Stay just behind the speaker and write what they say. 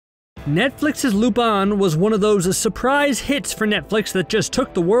Netflix's Lupin was one of those surprise hits for Netflix that just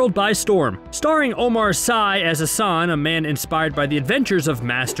took the world by storm. Starring Omar Sy as Assane, a man inspired by the adventures of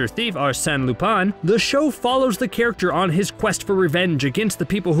Master Thief Arsene Lupin, the show follows the character on his quest for revenge against the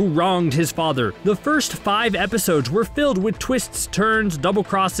people who wronged his father. The first 5 episodes were filled with twists, turns, double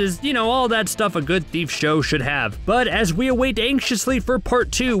crosses, you know, all that stuff a good thief show should have. But as we await anxiously for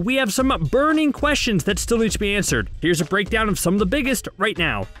part 2, we have some burning questions that still need to be answered. Here's a breakdown of some of the biggest right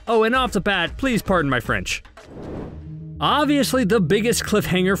now. Oh, and off the bat, please pardon my French. Obviously, the biggest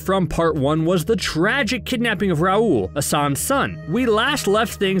cliffhanger from part 1 was the tragic kidnapping of Raoul, Assane's son. We last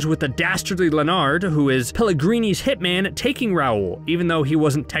left things with the dastardly Leonard, who is Pellegrini's hitman, taking Raoul, even though he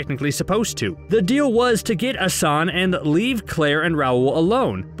wasn't technically supposed to. The deal was to get Assane and leave Claire and Raoul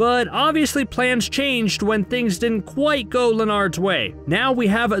alone, but obviously plans changed when things didn't quite go Leonard's way. Now we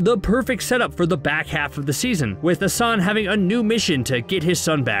have the perfect setup for the back half of the season, with Assane having a new mission to get his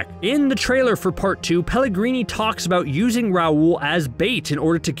son back. In the trailer for part 2, Pellegrini talks about using Raoul as bait in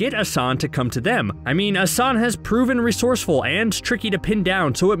order to get Assane to come to them. I mean, Assane has proven resourceful and tricky to pin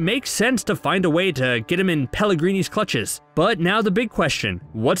down, so it makes sense to find a way to get him in Pellegrini's clutches. But now the big question,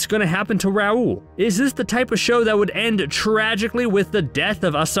 what's gonna happen to Raoul? Is this the type of show that would end tragically with the death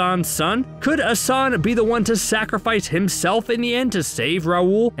of Assane's son? Could Assane be the one to sacrifice himself in the end to save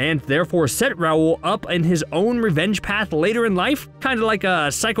Raoul, and therefore set Raoul up in his own revenge path later in life? Kinda like a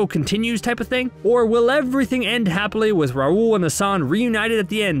cycle continues type of thing? Or will everything end happily with Raoul and Assane reunited at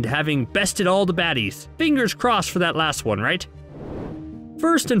the end, having bested all the baddies? Fingers crossed for that last one, right?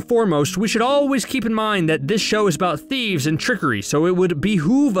 First and foremost, we should always keep in mind that this show is about thieves and trickery, so it would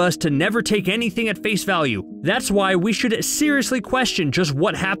behoove us to never take anything at face value. That's why we should seriously question just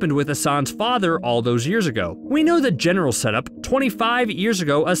what happened with Assane's father all those years ago. We know the general setup. 25 years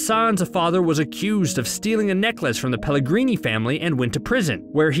ago, Assane's father was accused of stealing a necklace from the Pellegrini family and went to prison,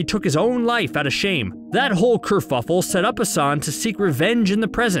 where he took his own life out of shame. That whole kerfuffle set up Assane to seek revenge in the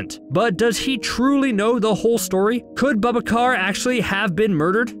present. But does he truly know the whole story? Could Babacar actually have been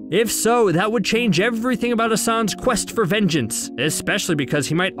murdered? If so, that would change everything about Assane's quest for vengeance, especially because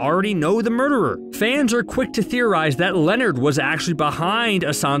he might already know the murderer. Fans are quick to theorize that Leonard was actually behind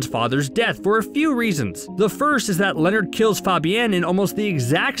Assane's father's death for a few reasons. The first is that Leonard kills Fabienne in almost the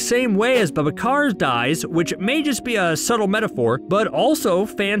exact same way as Babacar dies, which may just be a subtle metaphor, but also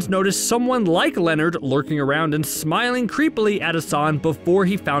fans notice someone like Leonard lurking around and smiling creepily at Assane before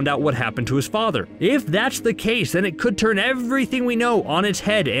he found out what happened to his father. If that's the case, then it could turn everything we know on its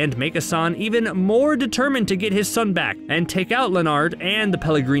head and make Assane even more determined to get his son back and take out Leonard and the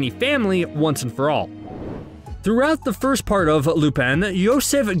Pellegrini family once and for all. Throughout the first part of Lupin,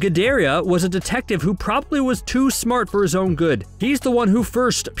 Youssef was a detective who probably was too smart for his own good. He's the one who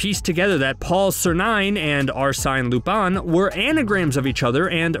first pieced together that Paul Sirnine and Arsene Lupin were anagrams of each other,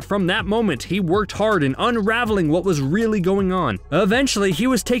 and from that moment he worked hard in unraveling what was really going on. Eventually, he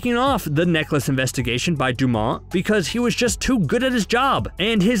was taken off the necklace investigation by Dumont because he was just too good at his job,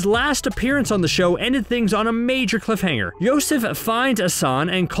 and his last appearance on the show ended things on a major cliffhanger. Youssef finds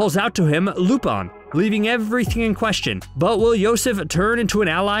Assane and calls out to him Lupin, leaving everything in question. But will Youssef turn into an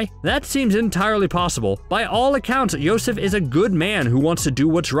ally? That seems entirely possible. By all accounts, Youssef is a good man who wants to do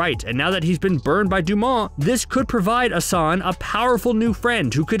what's right, and now that he's been burned by Dumont, this could provide Assane a powerful new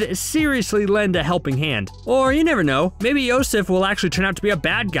friend who could seriously lend a helping hand. Or you never know, maybe Youssef will actually turn out to be a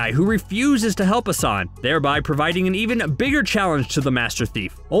bad guy who refuses to help Assane, thereby providing an even bigger challenge to the Master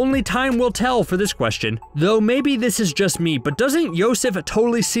Thief. Only time will tell for this question. Though maybe this is just me, but doesn't Youssef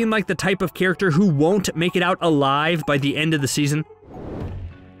totally seem like the type of character who won't make it out alive by the end of the season?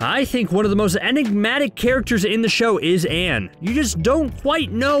 I think one of the most enigmatic characters in the show is Anne. You just don't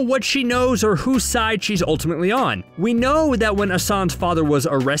quite know what she knows or whose side she's ultimately on. We know that when Assane's father was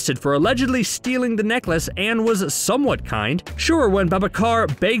arrested for allegedly stealing the necklace, Anne was somewhat kind. Sure, when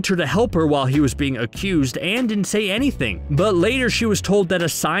Babacar begged her to help her while he was being accused, Anne didn't say anything. But later she was told that a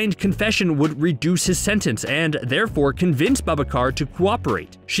signed confession would reduce his sentence and therefore convince Babacar to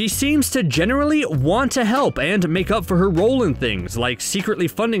cooperate. She seems to generally want to help and make up for her role in things, like secretly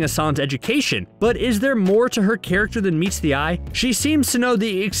funding Assane's education, but is there more to her character than meets the eye? She seems to know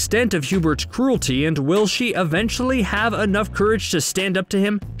the extent of Hubert's cruelty, and will she eventually have enough courage to stand up to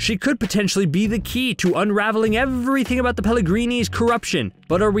him? She could potentially be the key to unraveling everything about the Pellegrini's corruption.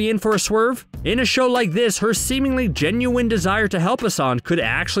 But are we in for a swerve? In a show like this, her seemingly genuine desire to help Assane could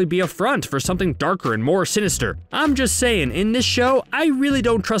actually be a front for something darker and more sinister. I'm just saying, in this show, I really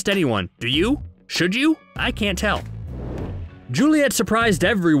don't trust anyone. Do you? Should you? I can't tell. Juliette surprised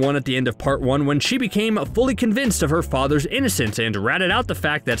everyone at the end of part 1 when she became fully convinced of her father's innocence and ratted out the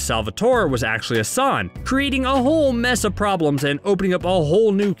fact that Salvatore was actually Assane, creating a whole mess of problems and opening up a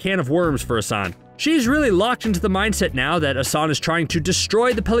whole new can of worms for Assane. She's really locked into the mindset now that Assane is trying to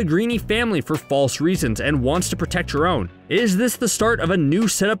destroy the Pellegrini family for false reasons and wants to protect her own. Is this the start of a new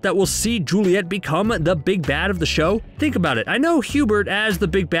setup that will see Juliette become the big bad of the show? Think about it. I know Hubert as the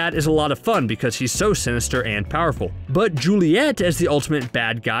big bad is a lot of fun because he's so sinister and powerful, but Juliette as the ultimate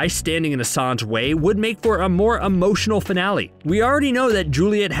bad guy standing in Assane's way would make for a more emotional finale. We already know that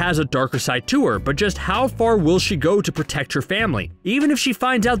Juliette has a darker side to her, but just how far will she go to protect her family? Even if she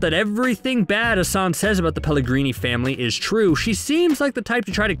finds out that everything bad Assane says about the Pellegrini family is true, she seems like the type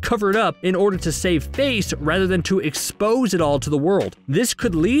to try to cover it up in order to save face rather than to expose it all to the world. This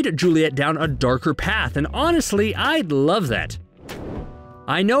could lead Juliette down a darker path, and honestly, I'd love that.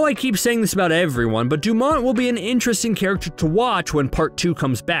 I know I keep saying this about everyone, but Dumont will be an interesting character to watch when part 2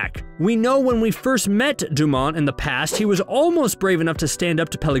 comes back. We know when we first met Dumont in the past, he was almost brave enough to stand up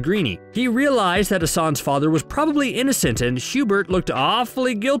to Pellegrini. He realized that Assane's father was probably innocent and Hubert looked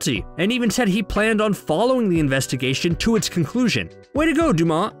awfully guilty, and even said he planned on following the investigation to its conclusion. Way to go,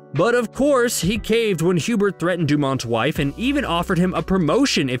 Dumont! But of course, he caved when Hubert threatened Dumont's wife and even offered him a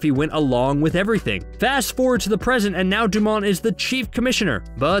promotion if he went along with everything. Fast forward to the present, and now Dumont is the chief commissioner.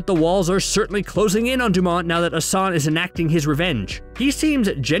 But the walls are certainly closing in on Dumont now that Assane is enacting his revenge. He seems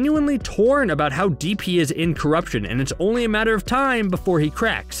genuinely torn about how deep he is in corruption, and it's only a matter of time before he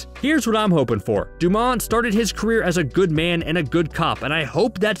cracks. Here's what I'm hoping for. Dumont started his career as a good man and a good cop, and I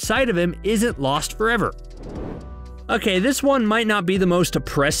hope that side of him isn't lost forever. Okay, this one might not be the most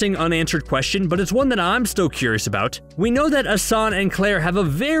pressing unanswered question, but it's one that I'm still curious about. We know that Assane and Claire have a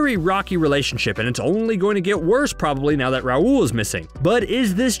very rocky relationship, and it's only going to get worse probably now that Raoul is missing. But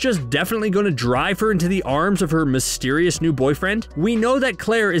is this just definitely going to drive her into the arms of her mysterious new boyfriend? We know that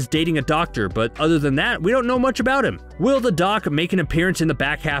Claire is dating a doctor, but other than that, we don't know much about him. Will the doc make an appearance in the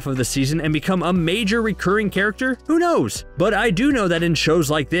back half of the season and become a major recurring character? Who knows? But I do know that in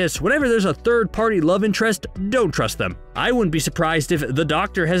shows like this, whenever there's a third-party love interest, don't trust them. I wouldn't be surprised if the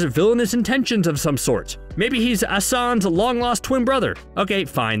doctor has villainous intentions of some sort. Maybe he's Assane's long-lost twin brother. Okay,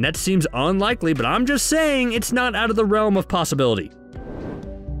 fine, that seems unlikely, but I'm just saying it's not out of the realm of possibility.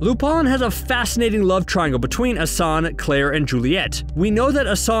 Lupin has a fascinating love triangle between Assane, Claire, and Juliette. We know that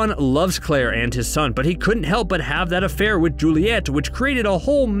Assane loves Claire and his son, but he couldn't help but have that affair with Juliette, which created a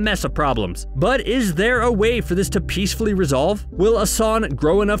whole mess of problems. But is there a way for this to peacefully resolve? Will Assane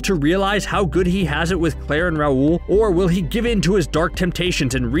grow enough to realize how good he has it with Claire and Raoul, or will he give in to his dark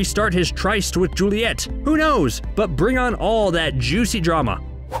temptations and restart his tryst with Juliette? Who knows? But bring on all that juicy drama.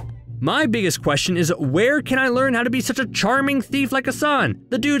 My biggest question is, where can I learn how to be such a charming thief like Assane?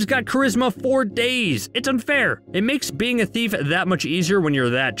 The dude's got charisma for days. It's unfair. It makes being a thief that much easier when you're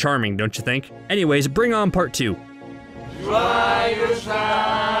that charming, don't you think? Anyways, bring on part 2.